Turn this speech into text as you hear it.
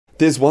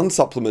There's one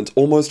supplement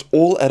almost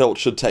all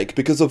adults should take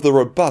because of the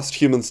robust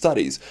human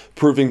studies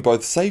proving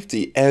both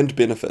safety and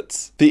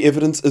benefits. The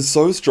evidence is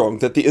so strong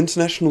that the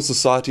International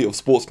Society of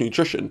Sports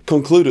Nutrition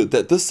concluded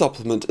that this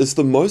supplement is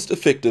the most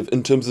effective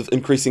in terms of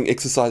increasing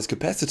exercise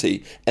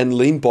capacity and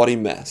lean body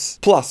mass.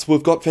 Plus,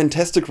 we've got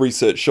fantastic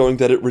research showing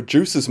that it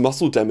reduces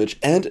muscle damage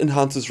and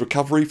enhances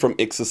recovery from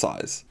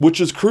exercise, which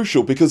is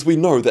crucial because we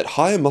know that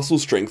higher muscle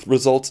strength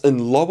results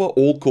in lower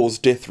all-cause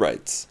death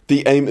rates.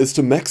 The aim is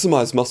to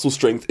maximize muscle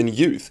strength in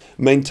youth,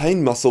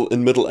 maintain muscle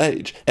in middle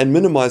age, and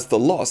minimize the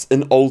loss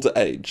in older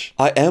age.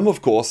 I am,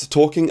 of course,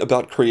 talking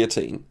about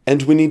creatine,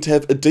 and we need to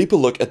have a deeper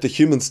look at the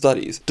human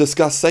studies,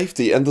 discuss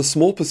safety and the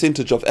small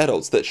percentage of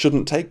adults that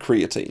shouldn't take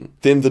creatine,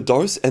 then the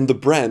dose and the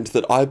brand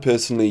that I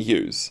personally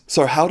use.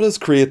 So how does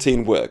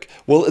creatine work?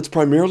 Well, it's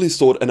primarily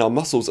stored in our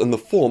muscles in the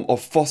form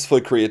of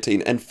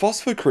phosphocreatine, and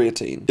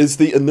phosphocreatine is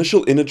the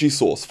initial energy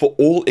source for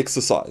all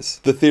exercise.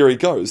 The theory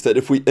goes that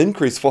if we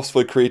increase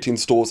phosphocreatine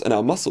stores in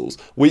our muscles,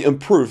 we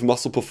improve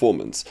muscle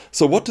performance.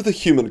 So what do the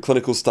human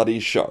clinical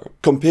studies show?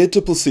 Compared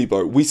to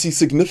placebo, we see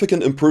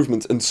significant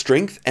improvements in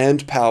strength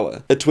and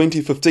power. A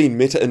 2015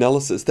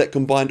 meta-analysis that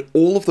combined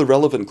all of the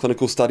relevant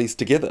clinical studies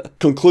together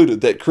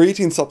concluded that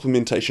creatine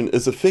supplementation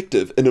is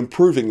effective in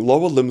improving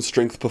lower limb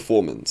strength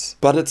performance.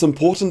 But it's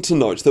important to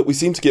note that we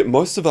seem to get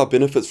most of our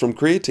benefits from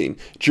creatine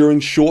during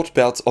short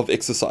bouts of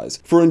exercise.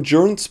 For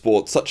endurance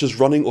sports such as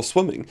running or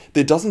swimming,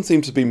 there doesn't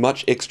seem to be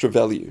much extra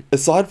value,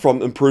 aside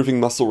from improving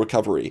muscle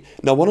recovery.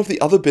 Now, one of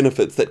the other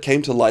benefits that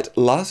came to light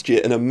last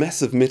year in a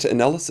massive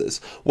meta-analysis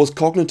was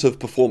cognitive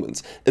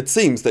performance. It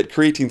seems that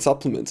creatine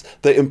supplements,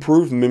 they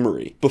improve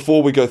memory.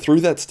 Before we go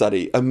through that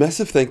study, a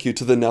massive thank you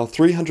to the now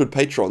 300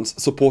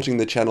 patrons supporting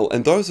the channel,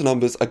 and those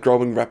numbers are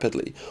growing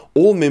rapidly.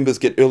 All members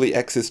get early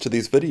access to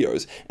these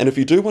videos, and if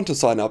you do want to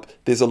sign up,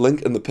 there's a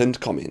link in the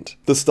pinned comment.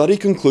 The study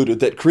concluded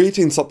that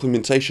creatine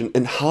supplementation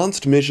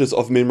enhanced measures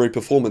of memory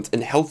performance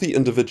in healthy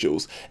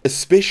individuals,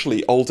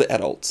 especially older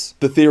adults.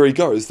 The theory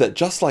goes that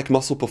just like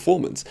muscle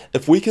performance,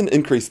 if we can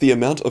increase the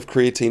amount of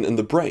creatine in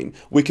the brain,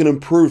 we can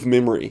improve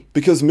memory,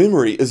 because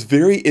memory is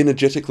very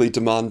energetically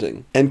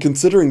demanding. And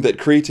considering that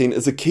creatine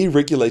is a key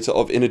regulator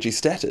of energy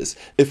status,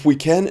 if we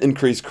can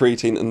increase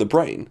creatine in the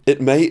brain,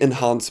 it may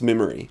enhance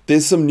memory.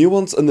 There's some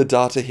nuance in the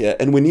data here,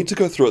 and we need to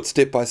go through it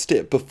step by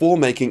step before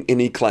making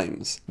any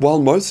claims.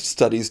 While most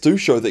studies do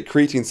show that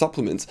creatine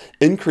supplements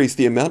increase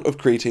the amount of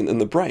creatine in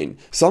the brain,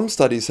 some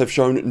studies have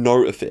shown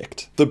no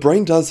effect. The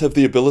brain does have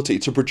the ability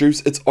to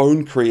produce its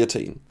own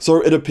creatine,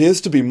 so it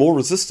appears to be more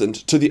resistant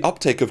to the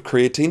uptake of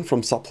creatine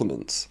from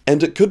supplements.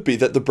 And it could be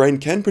that the brain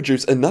can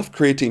produce enough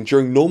creatine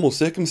during normal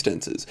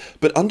circumstances,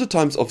 but under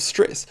times of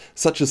stress,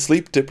 such as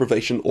sleep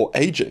deprivation or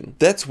aging,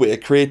 that's where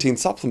creatine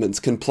supplements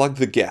can plug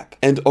the gap.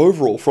 And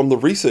overall, from the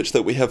research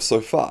that we have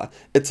so far,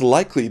 it's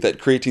likely that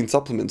creatine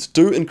supplements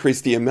do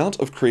increase the amount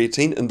of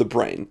creatine in the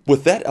brain.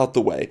 With that out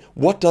the way,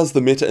 what does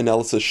the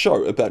meta-analysis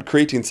show about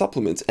creatine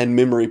supplements and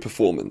memory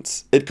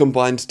performance? It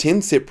combined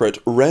 10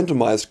 separate,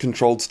 randomized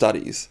controlled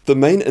studies. The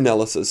main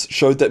analysis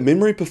showed that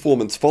memory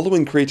performance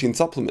following creatine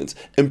supplements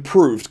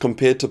improved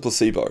compared to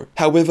placebo.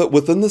 However,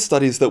 within the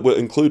studies that were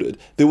included,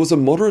 there was a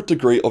moderate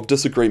degree of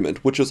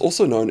disagreement, which is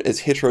also known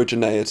as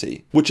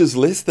heterogeneity, which is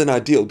less than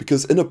ideal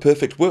because in a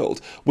perfect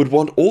world, we'd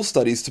want all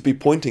studies to be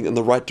pointing in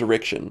the right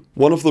direction.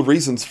 One of the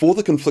reasons for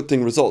the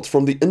conflicting results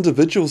from the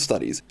individual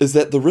studies is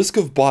that the risk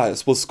of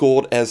bias was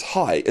scored as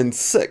high in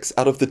 6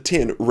 out of the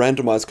 10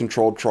 randomized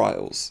controlled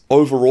trials.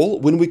 Overall,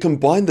 when we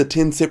combine the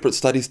 10 separate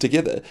studies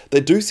together,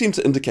 they do seem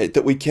to indicate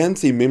that we can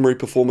see memory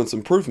performance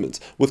improvements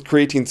with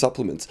creatine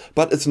supplements,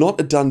 but it's not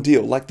a done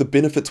deal like the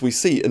benefits we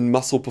see in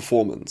muscle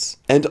performance.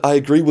 And I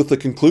agree with the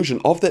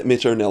conclusion of that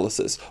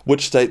meta-analysis,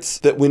 which states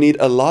that we need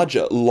a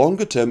larger,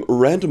 longer-term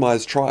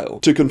randomized trial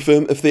to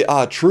confirm if there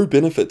are true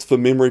benefits for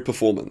memory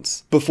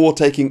performance. Before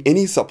taking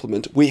any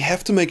supplement, we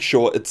have to make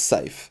sure it's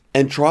safe.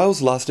 And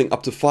trials lasting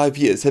up to 5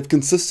 years have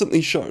consistently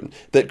shown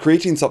that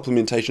creatine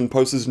supplementation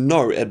poses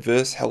no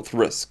adverse health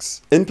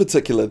risks. In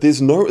particular,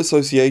 there's no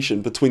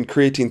association between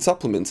creatine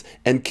supplements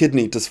and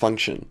kidney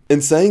dysfunction.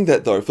 In saying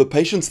that though, for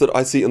patients that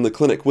I see in the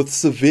clinic with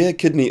severe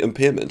kidney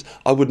impairment,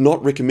 I would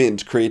not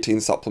recommend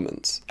creatine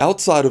supplements.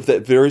 Outside of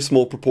that very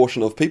small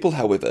proportion of people,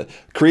 however,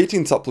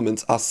 creatine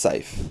supplements are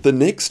safe. The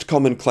next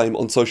common claim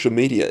on social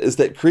media is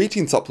that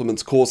creatine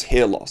supplements cause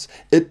hair loss.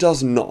 It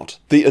does not.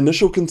 The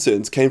initial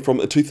concerns came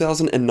from a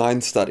 2009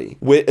 study,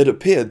 where it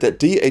appeared that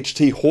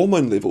DHT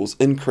hormone levels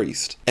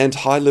increased, and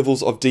high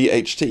levels of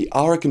DHT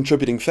are a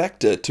contributing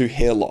factor to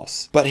hair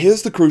loss. But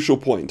here's the crucial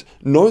point: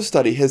 no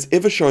study has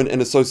ever shown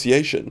an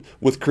association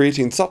with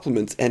creatine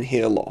supplements and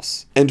hair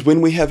loss. And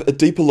when we have a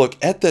deeper look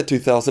at that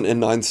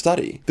 2009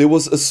 study, there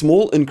was a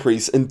small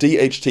increase in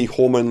DHT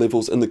hormone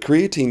levels in the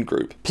creatine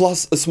group,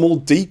 plus a small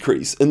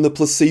decrease in the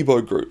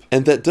placebo group,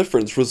 and that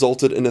difference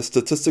resulted in a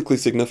statistically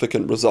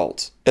significant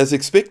result. As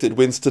expected,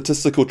 when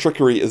statistical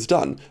trickery is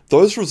done,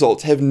 those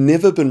results have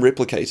never been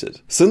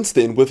replicated. Since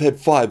then, we've had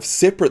 5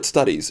 separate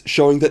studies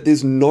showing that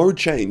there's no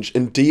change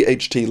in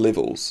DHT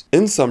levels.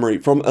 In summary,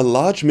 from a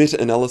large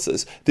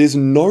meta-analysis, there's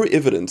no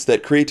evidence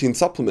that creatine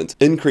supplement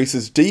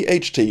increases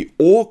DHT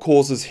or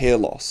causes hair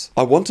loss.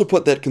 I want to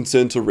put that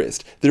concern to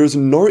rest. There is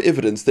no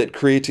evidence that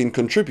creatine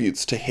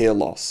contributes to hair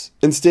loss.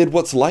 Instead,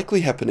 what's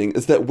likely happening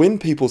is that when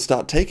people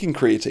start taking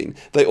creatine,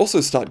 they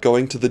also start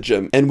going to the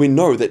gym, and we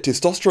know that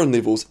testosterone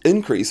levels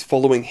increase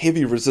following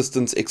heavy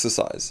resistance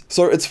exercise.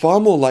 So it's far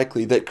more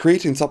likely that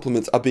creatine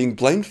supplements are being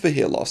blamed for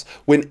hair loss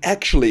when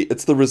actually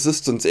it's the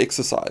resistance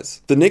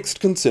exercise. The next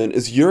concern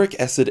is uric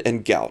acid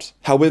and gout.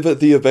 However,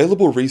 the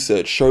available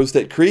research shows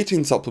that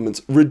creatine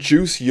supplements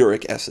reduce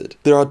uric acid.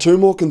 There are 2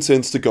 more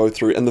concerns to go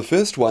through, and the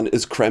first one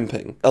is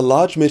cramping. A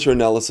large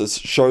meta-analysis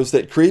shows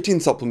that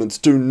creatine supplements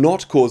do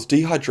not cause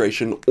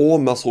dehydration or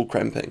muscle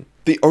cramping.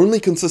 The only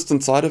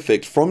consistent side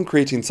effect from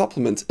creatine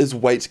supplements is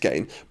weight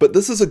gain, but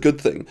this is a good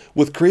thing.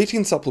 With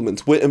creatine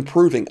supplements, we're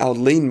improving our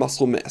lean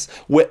muscle mass.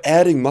 We're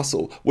adding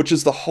muscle, which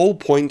is the whole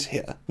point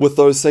here. With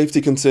those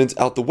safety concerns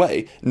out the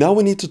way, now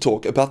we need to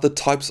talk about the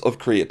types of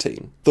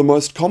creatine. The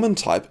most common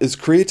type is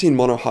creatine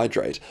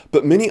monohydrate,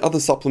 but many other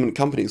supplement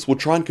companies will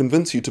try and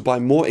convince you to buy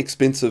more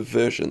expensive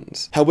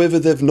versions. However,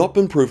 they've not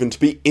been proven to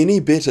be any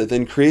better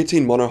than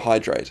creatine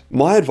monohydrate.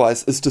 My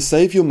advice is to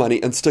save your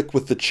money and stick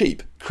with the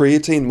cheap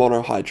creatine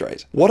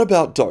monohydrate. What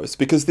about dose?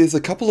 Because there's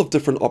a couple of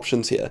different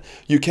options here.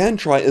 You can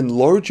try and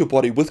load your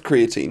body with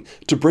creatine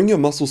to bring your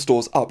muscle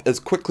stores up as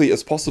quickly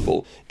as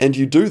possible, and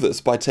you do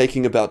this by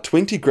taking about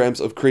 20 grams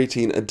of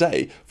creatine a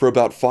day for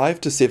about 5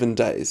 to 7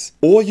 days.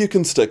 Or you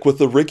can stick with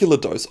the regular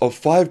dose of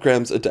 5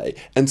 grams a day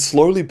and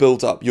slowly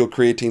build up your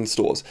creatine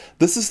stores.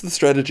 This is the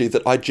strategy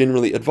that I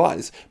generally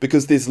advise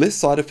because there's less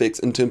side effects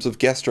in terms of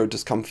gastro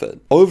discomfort.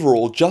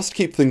 Overall, just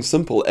keep things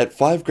simple at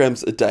 5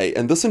 grams a day,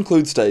 and this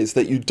includes days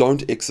that you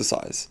don't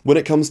exercise. When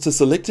it comes to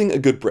selecting a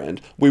good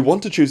brand, we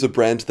want to choose a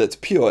brand that's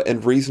pure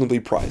and reasonably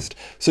priced,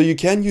 so you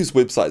can use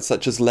websites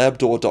such as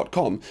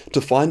labdoor.com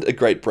to find a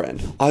great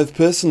brand. I've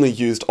personally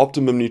used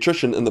Optimum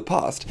Nutrition in the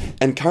past,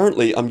 and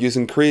currently I'm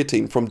using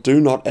creatine from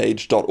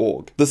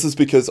donotage.org. This is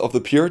because of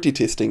the purity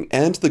testing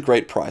and the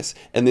great price,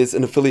 and there's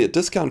an affiliate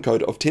discount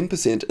code of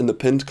 10% in the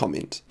pinned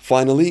comment.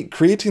 Finally,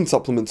 creatine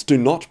supplements do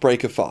not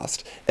break a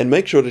fast, and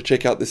make sure to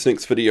check out this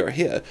next video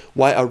here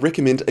why I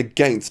recommend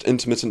against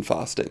intermittent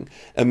fasting.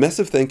 A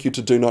massive thank you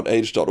to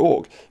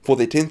donotage.org for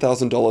their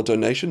 $10,000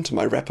 donation to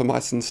my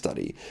rapamycin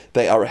study.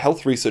 They are a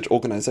health research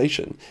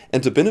organization,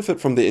 and to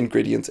benefit from their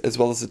ingredients as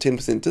well as a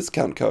 10%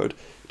 discount code,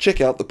 check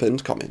out the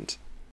pinned comment.